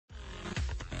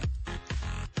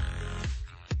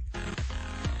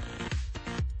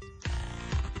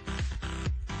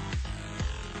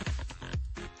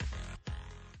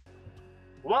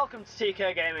Welcome to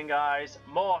TK Gaming, guys.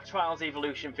 More Trials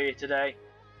Evolution for you today.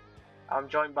 I'm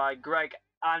joined by Greg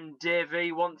and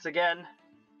Davey once again.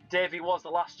 Davey was the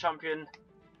last champion,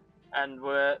 and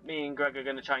me and Greg are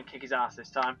going to try and kick his ass this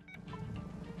time.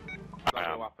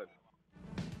 That will happen.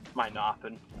 Might not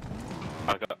happen.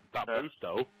 I got that boost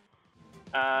though.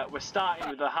 We're starting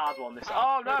with a hard one.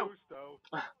 Oh no!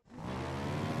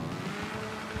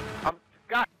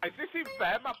 Guys, this isn't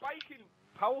fair. My biking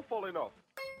power falling off.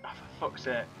 Oh, for fuck's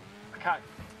sake! I can't.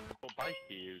 What bike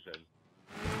are you using?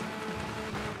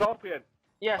 Scorpion.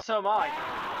 Yeah, so am I.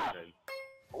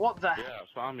 What the? Yeah,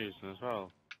 that's what I'm using as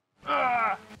well.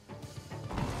 Alright,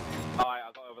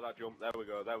 I got over that jump. There we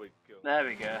go. There we go. There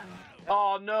we go.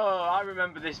 Oh no! I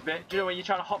remember this bit. Do you know when you're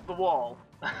trying to hop the wall?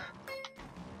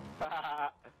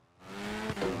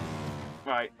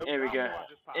 Right, here we go.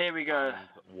 Here we go.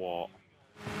 What?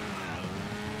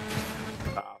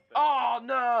 Oh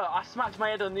no! I smacked my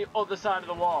head on the other side of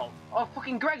the wall. Oh,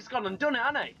 fucking Greg's gone and done it,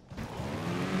 hasn't he?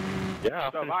 Yeah,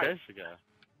 I finished days ago.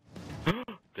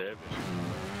 David.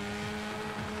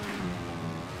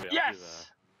 Yes!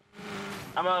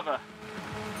 I'm over.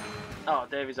 Oh,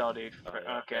 Davy's all dude. Oh,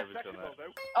 yeah, okay. David's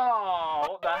Oh,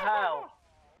 what the hell?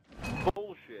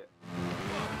 Bullshit.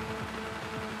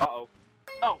 Uh-oh.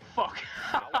 Oh, fuck.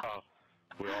 Oh,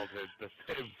 we all did the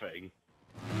same thing.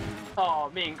 Oh,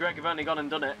 me and Greg have only gone and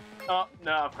done it. Oh,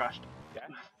 no, I've crashed. Yeah,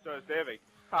 so is Davey.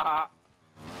 Haha.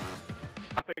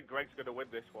 I think Greg's gonna win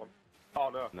this one. Oh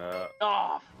no. No.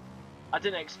 Oh, I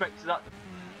didn't expect that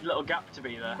little gap to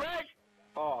be there. Greg!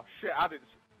 Oh shit, I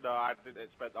didn't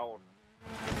expect that one.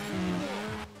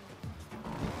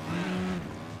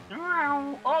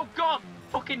 Oh god!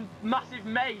 Fucking massive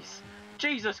mace!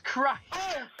 Jesus Christ!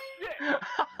 Oh shit!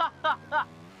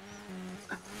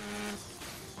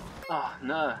 Oh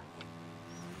no.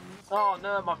 Oh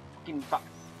no, my fucking back,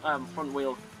 front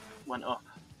wheel went up.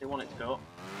 Didn't want it to go up.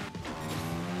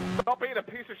 Stop being a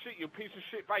piece of shit, you piece of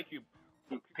shit bike, you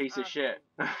Piece of shit.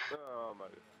 Oh my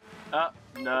No.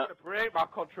 I'm gonna break my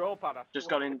control pad. Just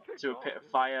got into a pit of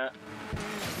fire.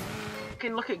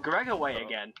 Fucking look at Greg away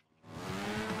again.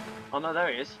 Oh no, there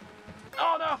he is.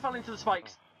 Oh no, I fell into the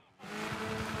spikes.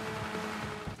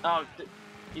 Oh,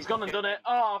 he's gone and done it.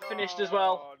 Oh, finished as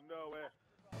well. Oh no way.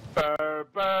 Burn,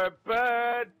 burn,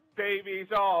 burn,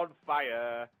 Davey's on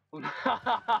fire.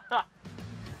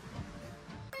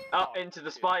 Up into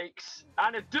the spikes.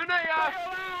 And a done it!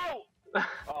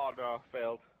 Oh no,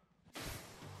 failed.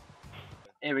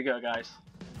 Here we go, guys.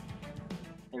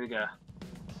 Here we go.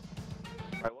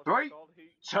 Right, what's 3, it called?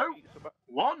 2,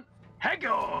 1, hey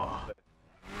go!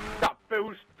 That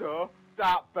boost though,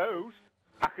 that boost.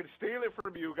 I can steal it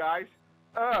from you guys.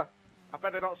 I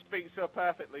better not speak so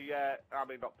perfectly yet. I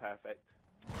mean, not perfect.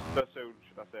 So soon,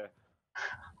 should I say.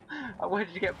 Where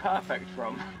did you get perfect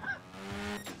from?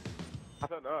 I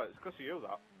don't know, it's because of you,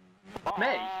 that.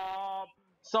 Me?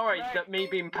 Sorry, Greg, that me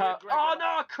being Greg, Oh no,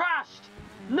 I crashed!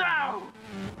 No!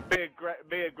 Me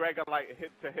and Greg are like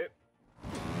hip to hip.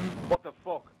 What the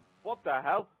fuck? What the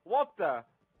hell? What the?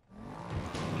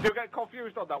 You get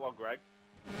confused on that one, Greg?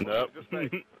 No. Just me.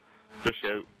 Just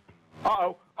shoot.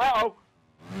 Uh-oh. Uh-oh.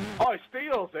 Oh, he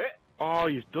steals it. Oh,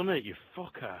 you've done it, you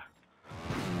fucker.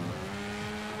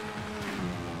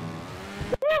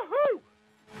 Woohoo!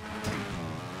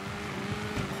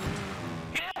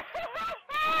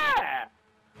 Yeah!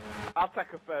 I'll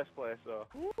take a first place, though.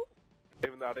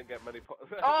 Even though I didn't get many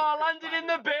points. Oh, landed in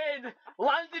the bin!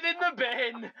 Landed in the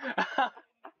bin!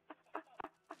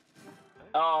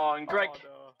 Oh, and Greg, Oh,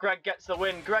 no. Greg gets the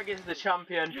win. Greg is the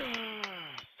champion.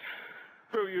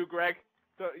 Screw you, Greg.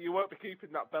 You won't be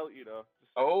keeping that belt, you know.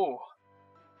 Oh.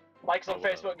 Likes on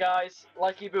Facebook, guys.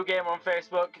 Like Eboo Gamer on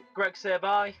Facebook. Greg, say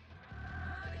bye.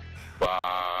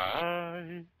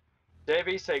 Bye.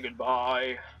 Davey, say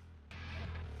goodbye.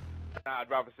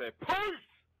 I'd rather say peace!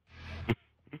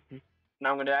 Now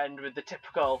I'm going to end with the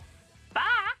typical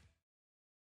bye.